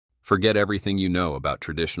Forget everything you know about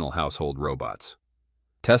traditional household robots.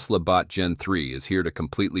 Tesla Bot Gen 3 is here to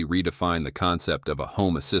completely redefine the concept of a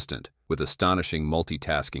home assistant with astonishing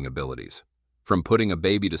multitasking abilities. From putting a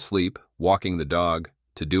baby to sleep, walking the dog,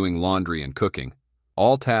 to doing laundry and cooking,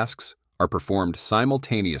 all tasks are performed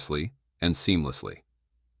simultaneously and seamlessly.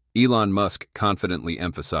 Elon Musk confidently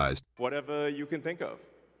emphasized, "Whatever you can think of,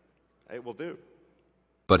 it will do."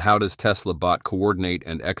 but how does Tesla Bot coordinate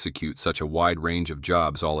and execute such a wide range of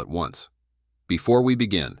jobs all at once? Before we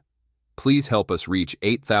begin, please help us reach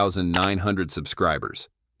 8,900 subscribers.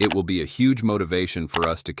 It will be a huge motivation for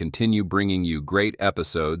us to continue bringing you great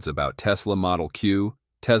episodes about Tesla Model Q,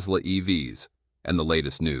 Tesla EVs, and the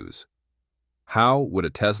latest news. How would a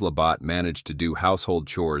Tesla bot manage to do household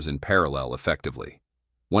chores in parallel effectively?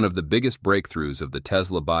 One of the biggest breakthroughs of the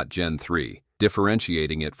Tesla Bot Gen 3,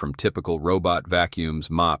 differentiating it from typical robot vacuums,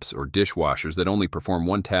 mops, or dishwashers that only perform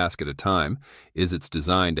one task at a time, is its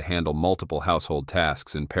design to handle multiple household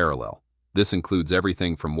tasks in parallel. This includes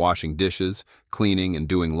everything from washing dishes, cleaning and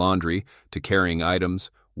doing laundry, to carrying items,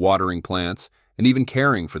 watering plants, and even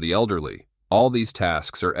caring for the elderly. All these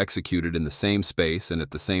tasks are executed in the same space and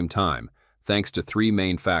at the same time, thanks to three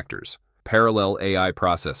main factors: parallel AI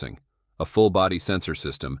processing, a full-body sensor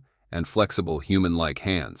system, and flexible human-like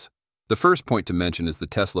hands. The first point to mention is the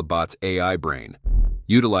Tesla bot's AI brain,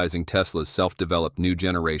 utilizing Tesla's self-developed new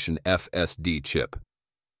generation FSD chip.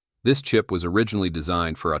 This chip was originally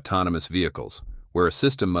designed for autonomous vehicles, where a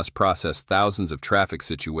system must process thousands of traffic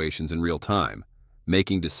situations in real time,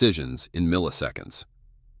 making decisions in milliseconds.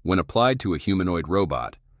 When applied to a humanoid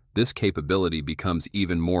robot, this capability becomes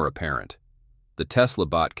even more apparent. The Tesla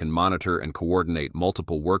bot can monitor and coordinate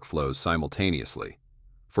multiple workflows simultaneously.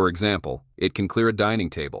 For example, it can clear a dining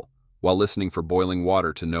table while listening for boiling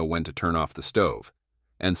water to know when to turn off the stove,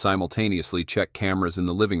 and simultaneously check cameras in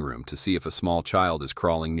the living room to see if a small child is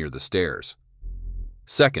crawling near the stairs.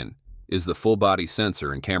 Second is the full-body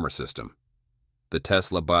sensor and camera system. The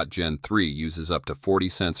Tesla Bot Gen 3 uses up to 40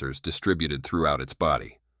 sensors distributed throughout its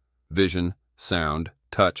body: vision, sound,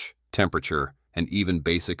 touch, temperature, and even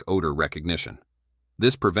basic odor recognition.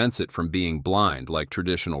 This prevents it from being blind like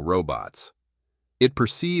traditional robots. It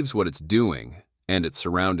perceives what it's doing and its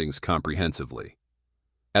surroundings comprehensively.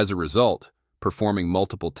 As a result, performing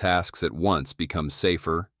multiple tasks at once becomes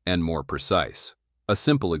safer and more precise. A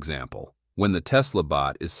simple example: when the Tesla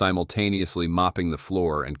bot is simultaneously mopping the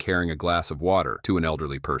floor and carrying a glass of water to an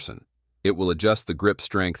elderly person, it will adjust the grip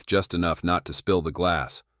strength just enough not to spill the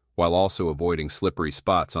glass, while also avoiding slippery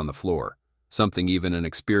spots on the floor, something even an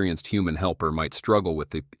experienced human helper might struggle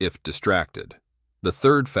with if distracted. The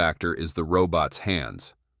third factor is the robot's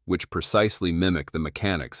hands, which precisely mimic the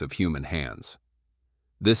mechanics of human hands.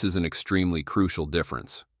 This is an extremely crucial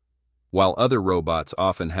difference. While other robots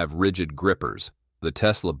often have rigid grippers, the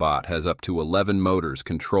Tesla bot has up to 11 motors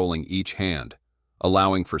controlling each hand,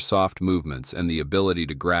 allowing for soft movements and the ability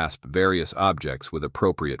to grasp various objects with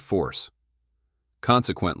appropriate force.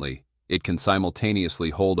 Consequently, it can simultaneously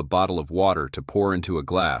hold a bottle of water to pour into a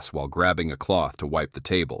glass while grabbing a cloth to wipe the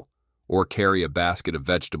table, or carry a basket of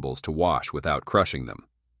vegetables to wash without crushing them.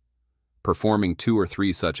 Performing 2 or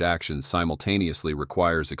 3 such actions simultaneously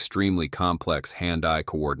requires extremely complex hand-eye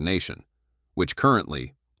coordination, which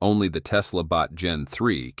currently only the Tesla Bot Gen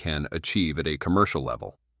 3 can achieve at a commercial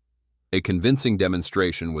level. A convincing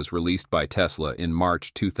demonstration was released by Tesla in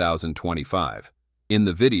March 2025. In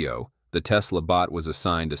the video, the Tesla bot was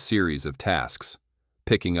assigned a series of tasks: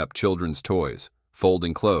 picking up children's toys,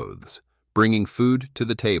 folding clothes, bringing food to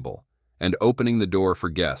the table, and opening the door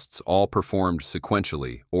for guests, all performed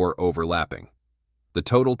sequentially or overlapping. The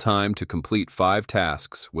total time to complete 5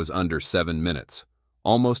 tasks was under 7 minutes,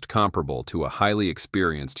 almost comparable to a highly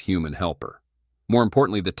experienced human helper. More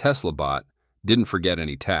importantly, the Tesla bot didn't forget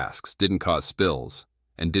any tasks, didn't cause spills,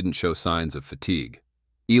 and didn't show signs of fatigue.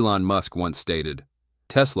 Elon Musk once stated,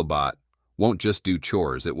 "Tesla bot won't just do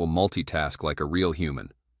chores, it will multitask like a real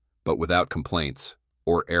human, but without complaints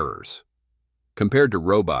or errors." Compared to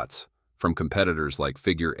robots from competitors like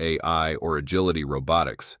Figure AI or Agility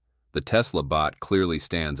Robotics, the Tesla bot clearly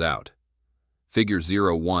stands out. Figure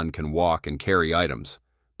 01 can walk and carry items,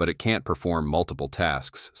 but it can't perform multiple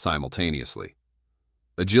tasks simultaneously.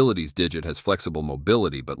 Agility's Digit has flexible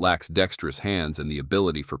mobility but lacks dexterous hands and the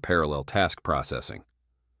ability for parallel task processing.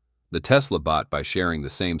 The Tesla bot, by sharing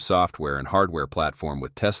the same software and hardware platform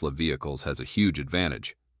with Tesla vehicles, has a huge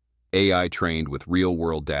advantage. AI trained with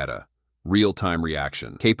real-world data, real-time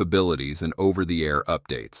reaction capabilities, and over-the-air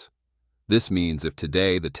updates. This means if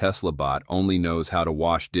today the Tesla bot only knows how to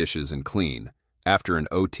wash dishes and clean, after an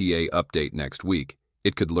OTA update next week,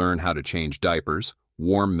 it could learn how to change diapers,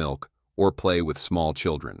 warm milk, or play with small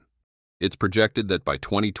children. It's projected that by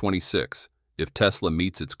 2026, if Tesla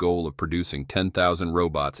meets its goal of producing 10,000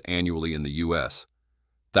 robots annually in the US,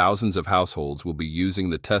 thousands of households will be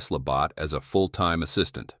using the Tesla bot as a full-time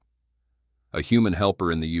assistant. A human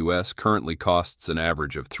helper in the US currently costs an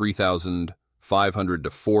average of $3,500 to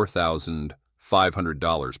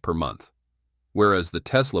 $4,500 per month, whereas the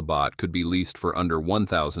Tesla bot could be leased for under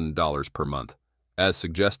 $1,000 per month, as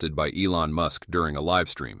suggested by Elon Musk during a live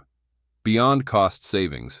stream. Beyond cost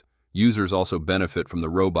savings, users also benefit from the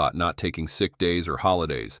robot not taking sick days or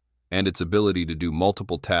holidays, and its ability to do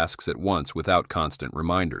multiple tasks at once without constant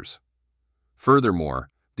reminders. Furthermore,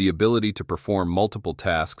 the ability to perform multiple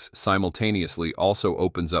tasks simultaneously also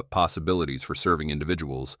opens up possibilities for serving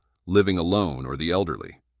individuals living alone or the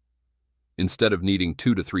elderly. Instead of needing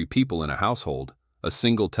 2 to 3 people in a household, a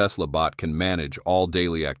single Tesla bot can manage all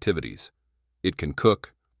daily activities. It can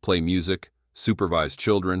cook, play music, supervise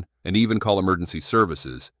children, and even call emergency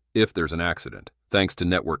services if there's an accident, thanks to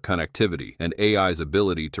network connectivity and AI's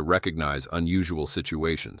ability to recognize unusual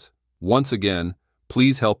situations. Once again,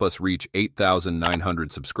 please help us reach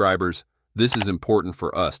 8,900 subscribers. This is important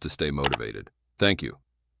for us to stay motivated. Thank you.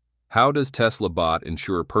 How does Tesla Bot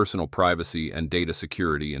ensure personal privacy and data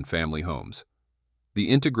security in family homes? The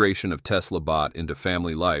integration of Tesla Bot into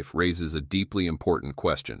family life raises a deeply important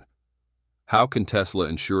question. How can Tesla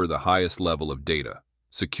ensure the highest level of data,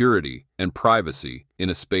 security, and privacy in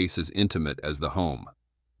a space as intimate as the home?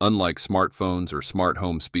 Unlike smartphones or smart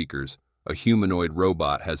home speakers, a humanoid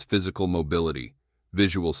robot has physical mobility,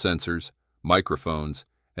 visual sensors, microphones,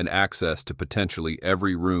 and access to potentially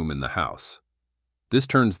every room in the house. This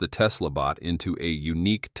turns the Tesla bot into a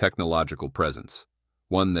unique technological presence,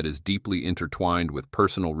 one that is deeply intertwined with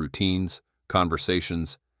personal routines,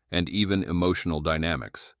 conversations, and even emotional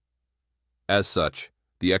dynamics. As such,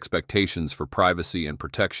 the expectations for privacy and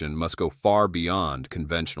protection must go far beyond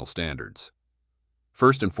conventional standards.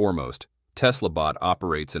 First and foremost, Tesla Bot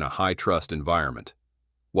operates in a high-trust environment.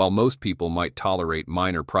 While most people might tolerate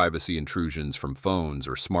minor privacy intrusions from phones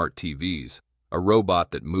or smart TVs, a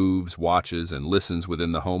robot that moves, watches, and listens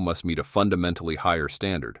within the home must meet a fundamentally higher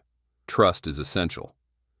standard. Trust is essential.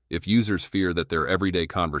 If users fear that their everyday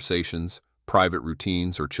conversations, private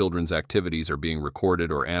routines, or children's activities are being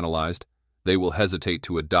recorded or analyzed, they will hesitate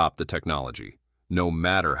to adopt the technology, no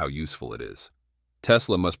matter how useful it is.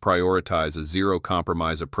 Tesla must prioritize a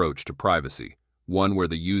zero-compromise approach to privacy, one where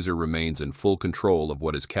the user remains in full control of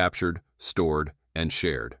what is captured, stored, and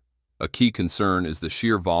shared. A key concern is the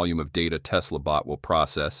sheer volume of data Tesla Bot will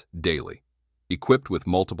process daily. Equipped with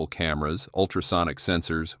multiple cameras, ultrasonic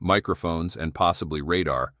sensors, microphones, and possibly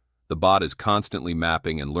radar, the bot is constantly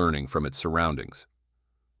mapping and learning from its surroundings.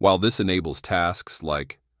 While this enables tasks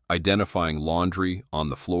like identifying laundry on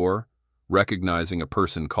the floor, recognizing a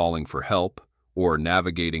person calling for help, or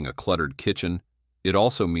navigating a cluttered kitchen, it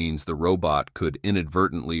also means the robot could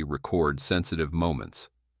inadvertently record sensitive moments.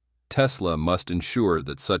 Tesla must ensure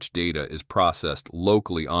that such data is processed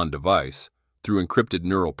locally on-device through encrypted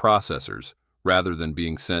neural processors rather than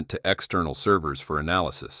being sent to external servers for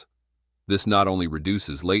analysis. This not only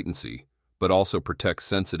reduces latency, but also protects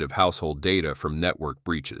sensitive household data from network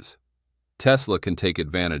breaches. Tesla can take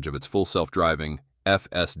advantage of its full self-driving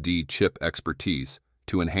FSD chip expertise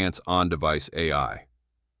to enhance on-device AI.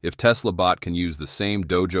 If Tesla Bot can use the same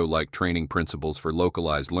dojo-like training principles for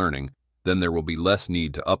localized learning, then there will be less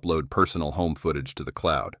need to upload personal home footage to the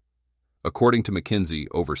cloud. According to McKinsey,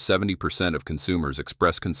 over 70% of consumers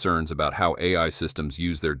express concerns about how AI systems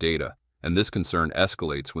use their data, and this concern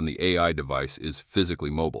escalates when the AI device is physically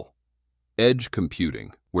mobile. Edge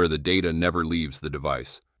computing, where the data never leaves the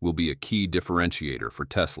device, will be a key differentiator for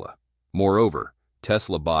Tesla. Moreover,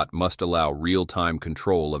 Tesla Bot must allow real-time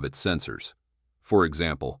control of its sensors. For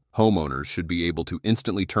example, homeowners should be able to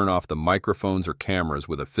instantly turn off the microphones or cameras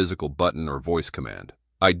with a physical button or voice command.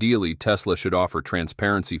 Ideally, Tesla should offer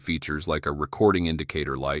transparency features like a recording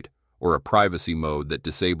indicator light or a privacy mode that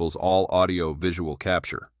disables all audio-visual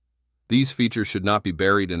capture. These features should not be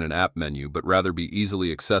buried in an app menu but rather be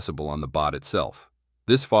easily accessible on the bot itself.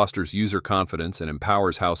 This fosters user confidence and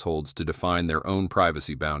empowers households to define their own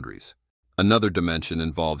privacy boundaries. Another dimension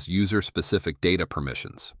involves user-specific data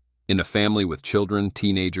permissions. In a family with children,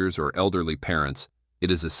 teenagers, or elderly parents, it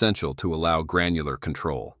is essential to allow granular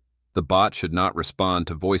control. The bot should not respond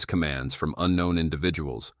to voice commands from unknown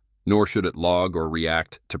individuals, nor should it log or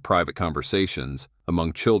react to private conversations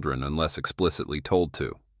among children unless explicitly told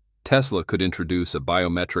to. Tesla could introduce a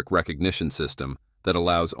biometric recognition system that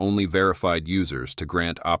allows only verified users to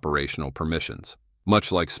grant operational permissions.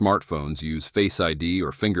 Much like smartphones use Face ID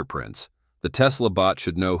or fingerprints, the Tesla bot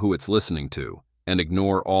should know who it's listening to and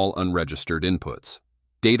ignore all unregistered inputs.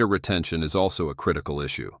 Data retention is also a critical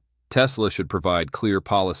issue. Tesla should provide clear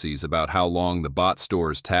policies about how long the bot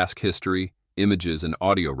stores task history, images, and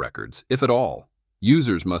audio records, if at all.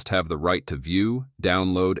 Users must have the right to view,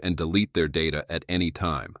 download, and delete their data at any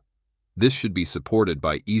time. This should be supported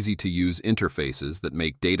by easy-to-use interfaces that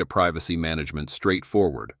make data privacy management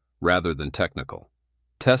straightforward rather than technical.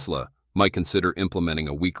 Tesla might consider implementing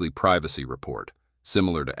a weekly privacy report,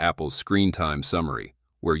 similar to Apple's Screen Time Summary,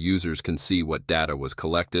 where users can see what data was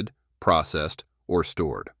collected, processed, or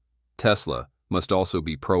stored. Tesla must also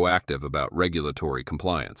be proactive about regulatory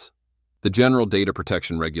compliance. The General Data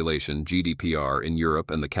Protection Regulation (GDPR) in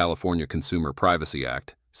Europe and the California Consumer Privacy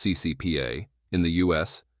Act (CCPA) in the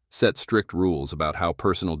U.S. set strict rules about how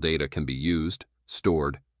personal data can be used,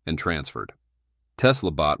 stored, and transferred.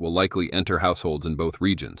 Tesla Bot will likely enter households in both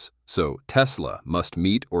regions, so Tesla must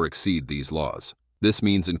meet or exceed these laws. This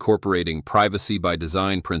means incorporating privacy by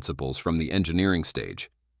design principles from the engineering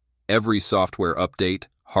stage. Every software update,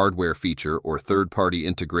 hardware feature, or third-party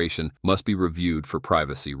integration must be reviewed for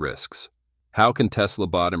privacy risks. How can Tesla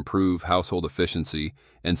Bot improve household efficiency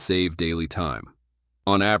and save daily time?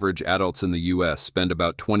 On average, adults in the U.S. spend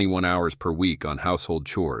about 21 hours per week on household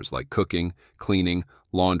chores like cooking, cleaning,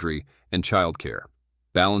 laundry, and childcare.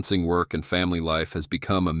 Balancing work and family life has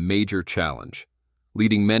become a major challenge,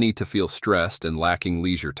 leading many to feel stressed and lacking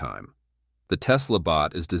leisure time. The Tesla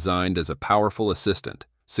Bot is designed as a powerful assistant,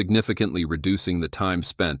 significantly reducing the time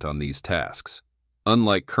spent on these tasks.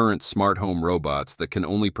 Unlike current smart home robots that can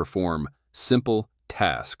only perform simple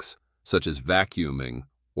tasks, such as vacuuming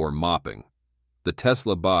or mopping, the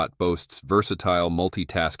Tesla Bot boasts versatile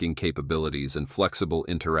multitasking capabilities and flexible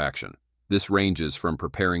interaction. This ranges from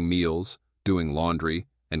preparing meals, doing laundry,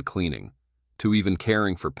 and cleaning, to even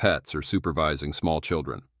caring for pets or supervising small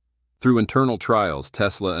children. Through internal trials,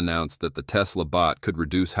 Tesla announced that the Tesla Bot could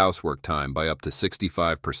reduce housework time by up to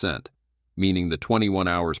 65%, meaning the 21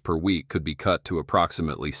 hours per week could be cut to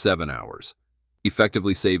approximately 7 hours,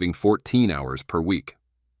 effectively saving 14 hours per week.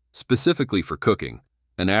 Specifically for cooking,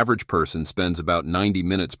 an average person spends about 90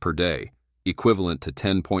 minutes per day, equivalent to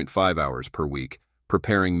 10.5 hours per week,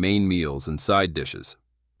 preparing main meals and side dishes.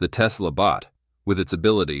 The Tesla Bot, with its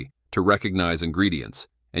ability to recognize ingredients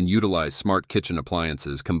and utilize smart kitchen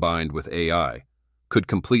appliances combined with AI, could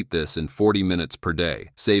complete this in 40 minutes per day,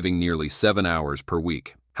 saving nearly 7 hours per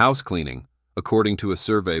week. House cleaning, according to a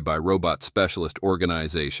survey by robot specialist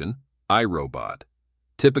organization, iRobot,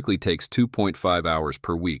 typically takes 2.5 hours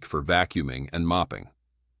per week for vacuuming and mopping.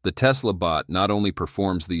 The Tesla Bot not only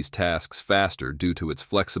performs these tasks faster due to its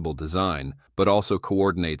flexible design, but also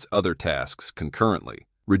coordinates other tasks concurrently,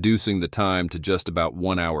 reducing the time to just about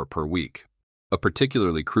 1 hour per week. A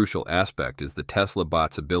particularly crucial aspect is the Tesla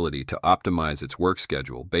Bot's ability to optimize its work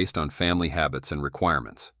schedule based on family habits and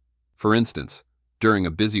requirements. For instance, during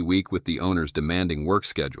a busy week with the owner's demanding work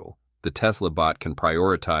schedule, the Tesla Bot can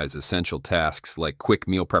prioritize essential tasks like quick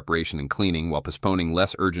meal preparation and cleaning while postponing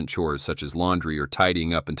less urgent chores such as laundry or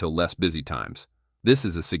tidying up until less busy times. This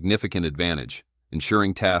is a significant advantage,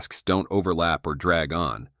 ensuring tasks don't overlap or drag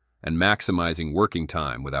on, and maximizing working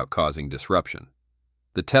time without causing disruption.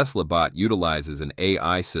 The Tesla Bot utilizes an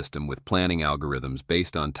AI system with planning algorithms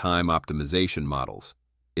based on time optimization models.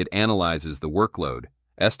 It analyzes the workload,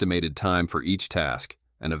 estimated time for each task,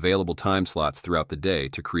 and available time slots throughout the day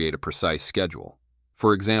to create a precise schedule.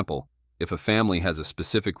 For example, if a family has a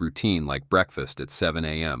specific routine like breakfast at 7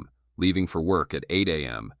 a.m., leaving for work at 8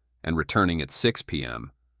 a.m., and returning at 6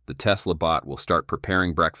 p.m., the Tesla Bot will start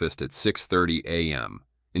preparing breakfast at 6:30 a.m.,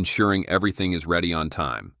 ensuring everything is ready on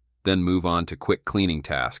time, then move on to quick cleaning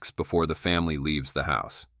tasks before the family leaves the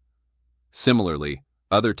house. Similarly,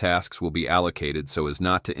 other tasks will be allocated so as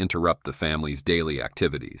not to interrupt the family's daily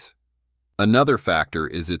activities. Another factor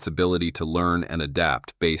is its ability to learn and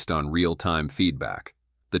adapt based on real-time feedback.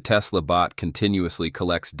 The Tesla Bot continuously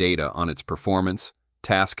collects data on its performance,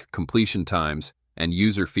 task completion times, and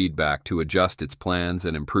user feedback to adjust its plans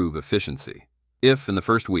and improve efficiency. If, in the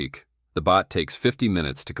first week, the bot takes 50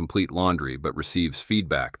 minutes to complete laundry but receives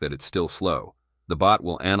feedback that it's still slow, the bot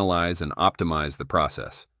will analyze and optimize the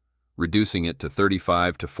process, reducing it to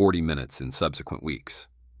 35 to 40 minutes in subsequent weeks.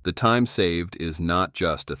 The time saved is not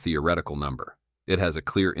just a theoretical number. It has a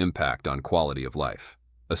clear impact on quality of life.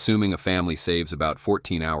 Assuming a family saves about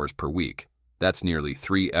 14 hours per week, that's nearly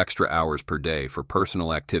 3 extra hours per day for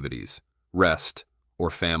personal activities, rest, or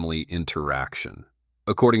family interaction.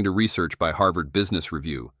 According to research by Harvard Business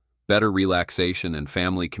Review, better relaxation and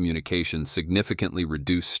family communication significantly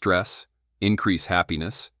reduce stress, increase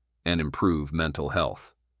happiness, and improve mental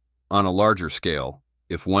health. On a larger scale,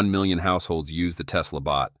 if 1 million households use the Tesla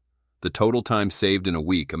Bot, The total time saved in a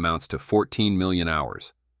week amounts to 14 million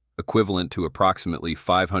hours, equivalent to approximately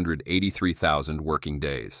 583,000 working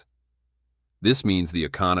days. This means the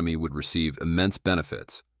economy would receive immense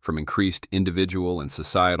benefits from increased individual and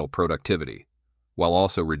societal productivity, while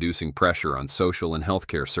also reducing pressure on social and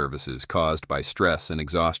healthcare services caused by stress and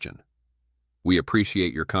exhaustion. We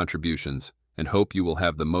appreciate your contributions and hope you will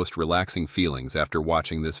have the most relaxing feelings after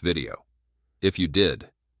watching this video. If you did,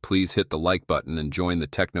 please hit the like button and join the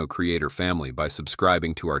Techno Creator family by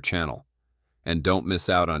subscribing to our channel. And don't miss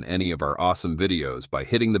out on any of our awesome videos by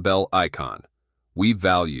hitting the bell icon. We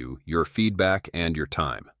value your feedback and your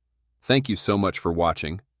time. Thank you so much for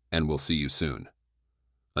watching, and we'll see you soon.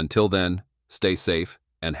 Until then, stay safe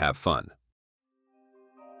and have fun.